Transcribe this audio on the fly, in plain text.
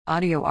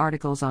Audio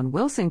articles on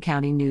Wilson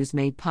County News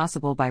made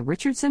possible by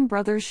Richardson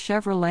Brothers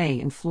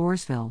Chevrolet in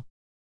Floresville.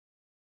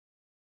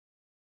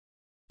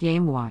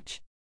 Game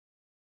Watch.